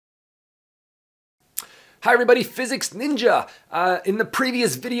Hi everybody, Physics Ninja! In the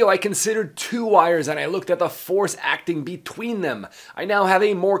previous video I considered two wires and I looked at the force acting between them. I now have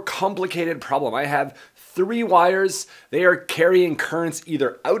a more complicated problem. I have three wires. They are carrying currents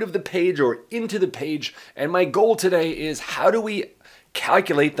either out of the page or into the page, and my goal today is how do we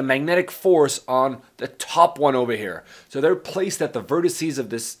calculate the magnetic force on the top one over here. So they're placed at the vertices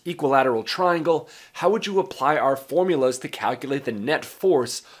of this equilateral triangle. How would you apply our formulas to calculate the net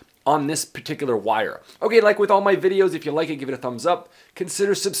force on this particular wire? Okay, like with all my videos, if you like it, give it a thumbs up.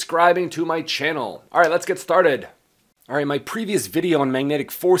 Consider subscribing to my channel. All right, let's get started. All right, my previous video on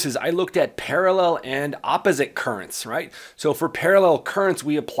magnetic forces, I looked at parallel and opposite currents, right? So for parallel currents,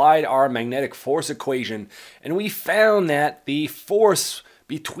 we applied our magnetic force equation, and we found that the force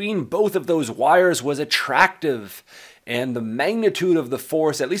between both of those wires was attractive. And the magnitude of the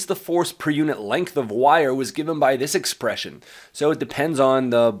force, at least the force per unit length of wire, was given by this expression. So it depends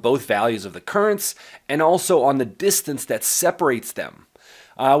on both values of the currents and also on the distance that separates them.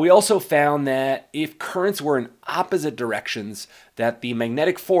 We also found that if currents were in opposite directions, that the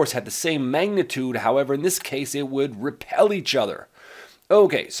magnetic force had the same magnitude. However, in this case, it would repel each other.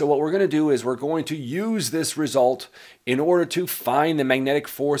 Okay, so what we're going to do is we're going to use this result in order to find the magnetic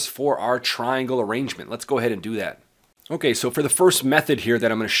force for our triangle arrangement. Let's go ahead and do that. Okay, so for the first method here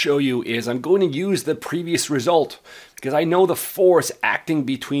that I'm going to show you is I'm going to use the previous result because I know the force acting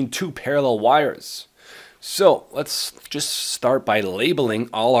between two parallel wires. So let's just start by labeling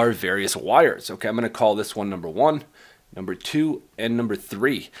all our various wires. Okay, I'm going to call this one number 1, number 2, and number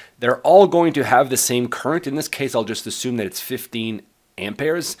 3. They're all going to have the same current. In this case, I'll just assume that it's 15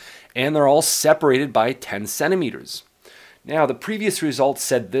 amperes, and they're all separated by 10 centimeters. Now, the previous result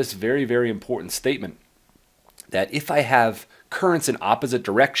said this very, very important statement, that if I have currents in opposite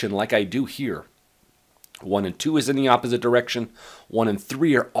direction like I do here, 1 and 2 is in the opposite direction, 1 and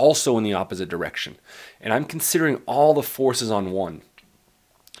 3 are also in the opposite direction, and I'm considering all the forces on 1.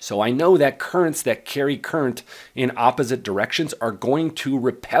 So I know that currents that carry current in opposite directions are going to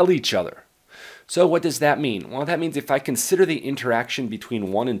repel each other. So what does that mean? Well, that means if I consider the interaction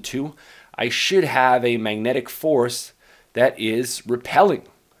between 1 and 2, I should have a magnetic force that is repelling.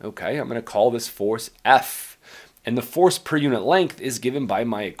 Okay, I'm going to call this force F. And the force per unit length is given by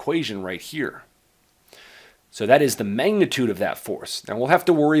my equation right here. So that is the magnitude of that force. Now we'll have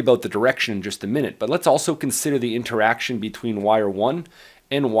to worry about the direction in just a minute, but let's also consider the interaction between wire 1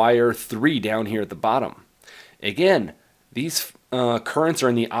 and wire 3 down here at the bottom. Again, these currents are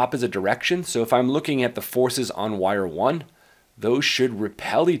in the opposite direction, so if I'm looking at the forces on wire 1, those should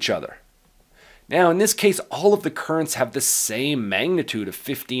repel each other. Now, in this case, all of the currents have the same magnitude of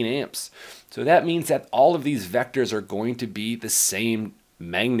 15 amps. So that means that all of these vectors are going to be the same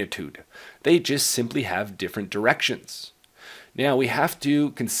magnitude. They just simply have different directions. Now, we have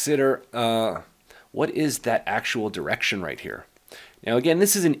to consider what is that actual direction right here. Now, again,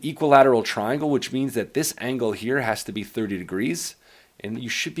 this is an equilateral triangle, which means that this angle here has to be 30 degrees. And you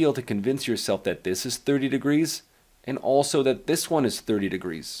should be able to convince yourself that this is 30 degrees and also that this one is 30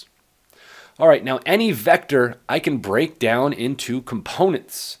 degrees. All right, now any vector I can break down into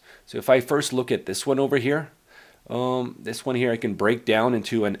components. So if I first look at this one over here, this one here I can break down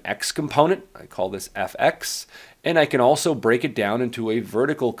into an x component. I call this fx. And I can also break it down into a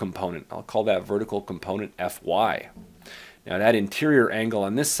vertical component. I'll call that vertical component fy. Now that interior angle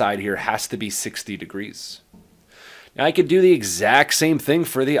on this side here has to be 60 degrees. Now I could do the exact same thing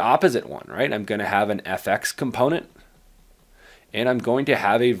for the opposite one, right? I'm going to have an fx component. And I'm going to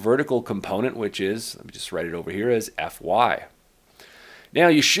have a vertical component, which is, let me just write it over here as fy. Now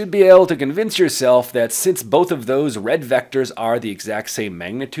you should be able to convince yourself that since both of those red vectors are the exact same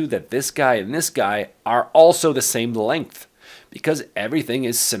magnitude, that this guy and this guy are also the same length, because everything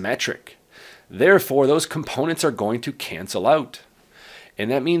is symmetric. Therefore, those components are going to cancel out.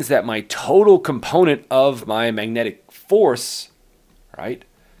 And that means that my total component of my magnetic force, right,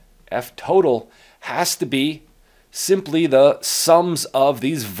 F total, has to be simply the sums of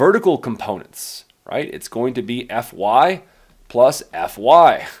these vertical components, right? It's going to be Fy plus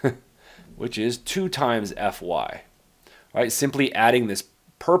Fy, which is 2 times Fy, right? Simply adding this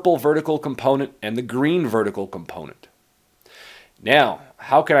purple vertical component and the green vertical component. Now,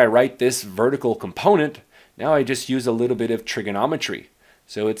 how can I write this vertical component? Now I just use a little bit of trigonometry.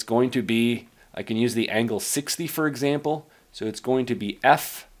 So it's going to be, I can use the angle 60, for example. So it's going to be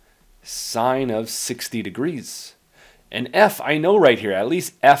F sine of 60 degrees. And F, I know right here, at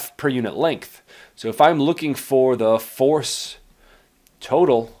least F per unit length. So if I'm looking for the force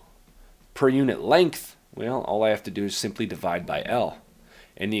total per unit length, well, all I have to do is simply divide by L.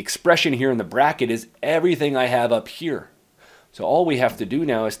 And the expression here in the bracket is everything I have up here, So all we have to do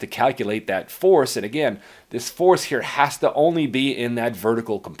now is to calculate that force. And again, this force here has to only be in that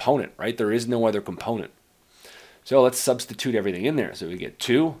vertical component, right? There is no other component. So let's substitute everything in there. So we get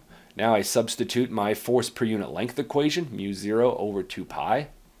 2. Now I substitute my force per unit length equation, mu0 over 2 pi.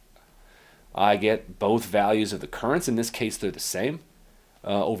 I get both values of the currents. In this case, they're the same,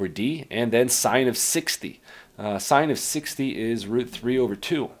 over d. And then sine of 60. Sine of 60 is root 3 over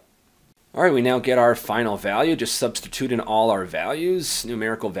 2. All right, we now get our final value. Just substitute in all our values,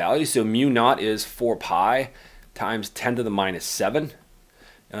 numerical values. So mu naught is 4 pi times 10 to the minus 7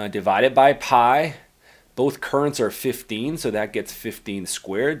 divided by pi. Both currents are 15, so that gets 15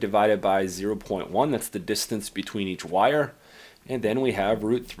 squared divided by 0.1. That's the distance between each wire. And then we have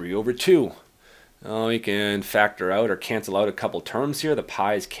root 3 over 2. We can factor out or cancel out a couple terms here. The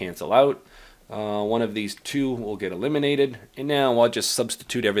pi's cancel out. One of these two will get eliminated. And now I'll just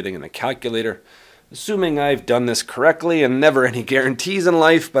substitute everything in the calculator. Assuming I've done this correctly, and never any guarantees in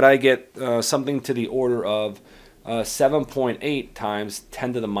life, but I get something to the order of 7.8 times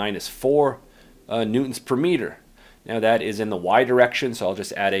 10 to the minus 4 newtons per meter. Now that is in the y direction, so I'll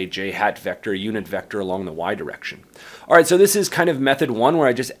just add a j hat vector, unit vector along the y direction. All right, so this is kind of method 1 where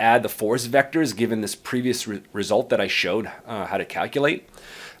I just add the force vectors given this previous result that I showed how to calculate.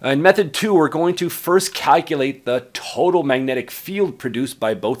 In method 2, we're going to first calculate the total magnetic field produced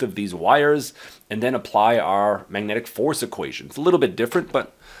by both of these wires and then apply our magnetic force equation. It's a little bit different,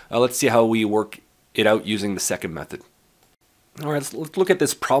 but let's see how we work it out using the second method. All right, let's look at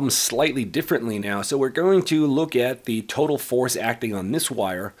this problem slightly differently now. So we're going to look at the total force acting on this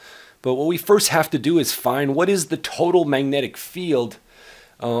wire, but what we first have to do is find what is the total magnetic field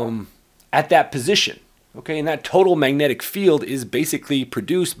at that position. Okay, and that total magnetic field is basically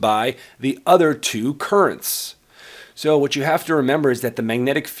produced by the other two currents. So what you have to remember is that the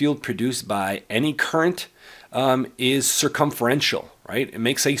magnetic field produced by any current is circumferential, right? It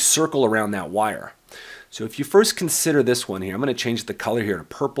makes a circle around that wire. So if you first consider this one here, I'm going to change the color here to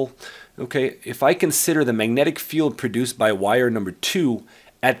purple. Okay, if I consider the magnetic field produced by wire number 2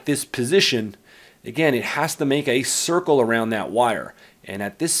 at this position, again, it has to make a circle around that wire. And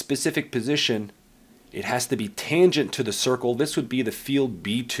at this specific position, it has to be tangent to the circle. This would be the field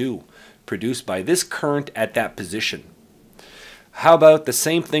B2 produced by this current at that position. How about the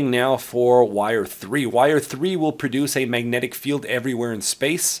same thing now for wire 3? Wire 3 will produce a magnetic field everywhere in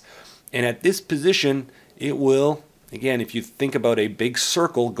space. And at this position, it will, again, if you think about a big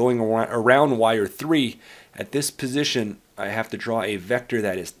circle going around wire 3, at this position, I have to draw a vector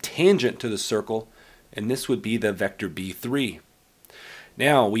that is tangent to the circle, and this would be the vector B3.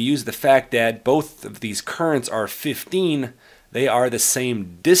 Now, we use the fact that both of these currents are 15. They are the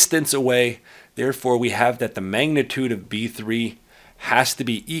same distance away. Therefore, we have that the magnitude of B3 has to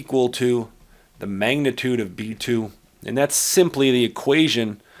be equal to the magnitude of B2. And that's simply the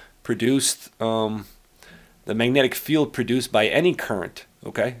equation produced, the magnetic field produced by any current,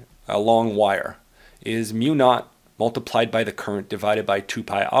 okay, a long wire, is mu naught multiplied by the current divided by 2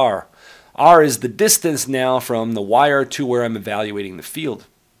 pi r. R is the distance now from the wire to where I'm evaluating the field.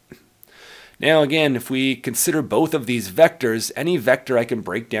 Now again, if we consider both of these vectors, any vector I can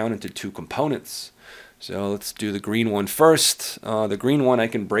break down into two components. So let's do the green one first. The green one I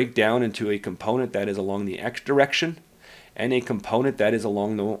can break down into a component that is along the x direction and a component that is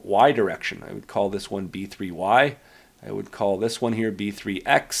along the y direction. I would call this one B3y. I would call this one here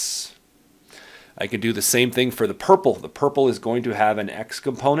B3x. I can do the same thing for the purple. The purple is going to have an x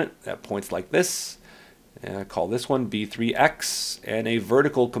component that points like this. And I call this one B3x, and a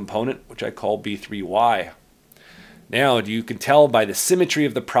vertical component, which I call B3y. Now, you can tell by the symmetry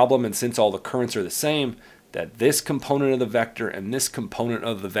of the problem, and since all the currents are the same, that this component of the vector and this component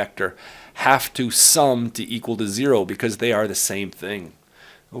of the vector have to sum to equal to 0 because they are the same thing.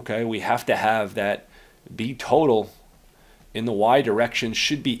 Okay, we have to have that B total in the y direction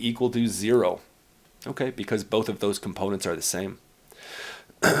should be equal to 0. Okay, because both of those components are the same.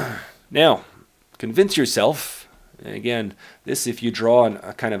 Now, convince yourself, and again, this if you draw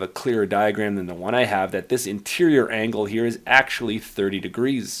a kind of a clearer diagram than the one I have, that this interior angle here is actually 30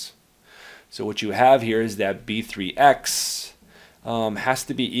 degrees. So what you have here is that B3x has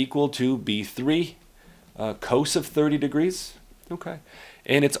to be equal to B3 cos of 30 degrees. Okay,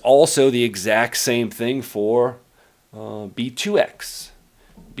 and it's also the exact same thing for B2x.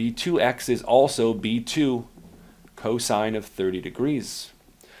 B2x is also B2 cosine of 30 degrees.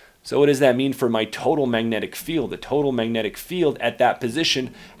 So what does that mean for my total magnetic field? The total magnetic field at that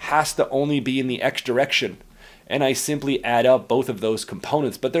position has to only be in the x direction. And I simply add up both of those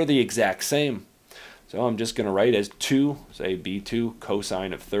components, but they're the exact same. So I'm just going to write as 2, say B2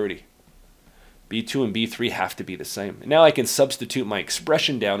 cosine of 30. B2 and B3 have to be the same. And now I can substitute my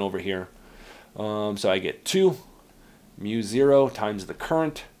expression down over here. So I get 2 mu 0 times the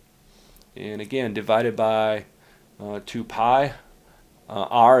current, and again divided by 2 pi.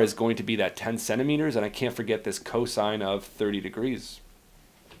 R is going to be that 10 centimeters, and I can't forget this cosine of 30 degrees.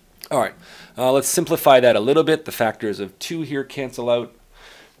 All right, let's simplify that a little bit. The factors of 2 here cancel out,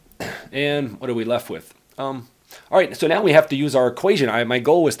 and what are we left with? All right, so now we have to use our equation. My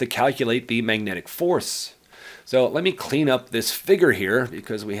goal was to calculate the magnetic force. So let me clean up this figure here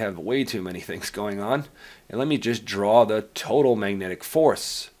because we have way too many things going on. And let me just draw the total magnetic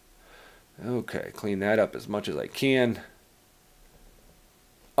force. Okay, clean that up as much as I can.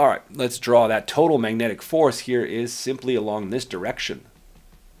 All right, let's draw that total magnetic force here is simply along this direction.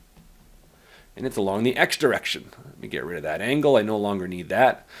 And it's along the x direction. Let me get rid of that angle. I no longer need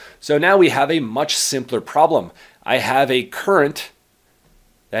that. So now we have a much simpler problem. I have a current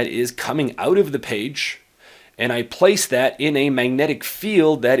that is coming out of the page, and I place that in a magnetic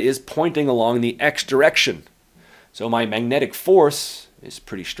field that is pointing along the x direction. So my magnetic force is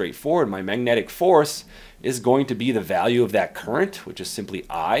pretty straightforward. My magnetic force is going to be the value of that current, which is simply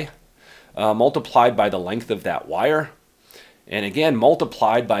I, multiplied by the length of that wire. And again,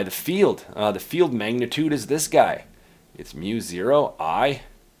 multiplied by the field. The field magnitude is this guy. It's mu 0 I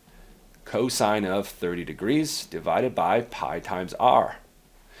cosine of 30 degrees divided by pi times r.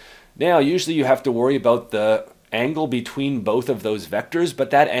 Now, usually you have to worry about the angle between both of those vectors,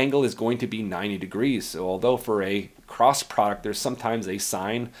 but that angle is going to be 90 degrees. So although for a cross product there's sometimes a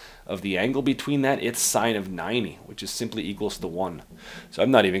sine of the angle between that, it's sine of 90, which is simply equals to 1. So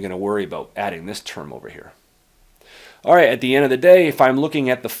I'm not even going to worry about adding this term over here. All right, at the end of the day, if I'm looking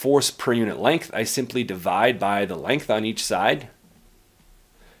at the force per unit length, I simply divide by the length on each side,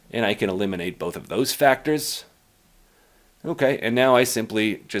 and I can eliminate both of those factors. Okay, and now I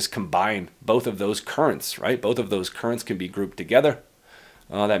simply just combine both of those currents, right? Both of those currents can be grouped together.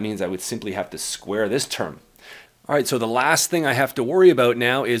 That means I would simply have to square this term. All right, so the last thing I have to worry about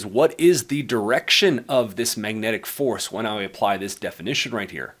now is what is the direction of this magnetic force when I apply this definition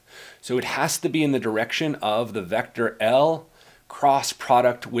right here. So it has to be in the direction of the vector L cross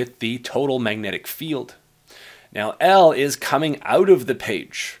product with the total magnetic field. Now L is coming out of the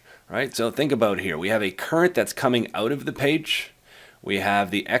page, right? So think about it here. We have a current that's coming out of the page. We have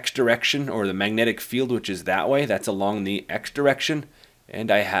the x direction, or the magnetic field, which is that way. That's along the x direction.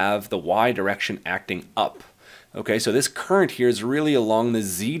 And I have the y direction acting up. Okay, so this current here is really along the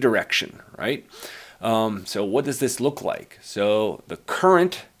z direction, right? So what does this look like? So the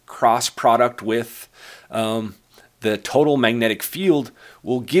current cross product with the total magnetic field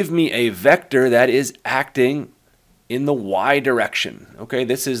will give me a vector that is acting in the y direction. Okay,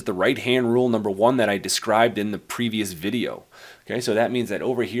 this is the right-hand rule number 1 that I described in the previous video. Okay, so that means that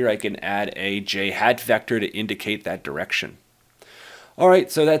over here I can add a j hat vector to indicate that direction. All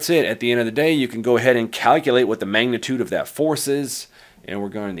right, so that's it. At the end of the day, you can go ahead and calculate what the magnitude of that force is, and we're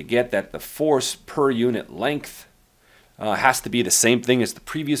going to get that the force per unit length has to be the same thing as the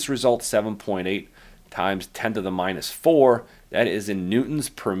previous result, 7.8 times 10 to the minus 4. That is in newtons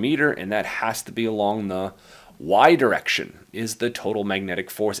per meter, and that has to be along the y direction is the total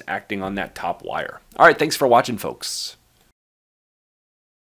magnetic force acting on that top wire. All right, thanks for watching, folks.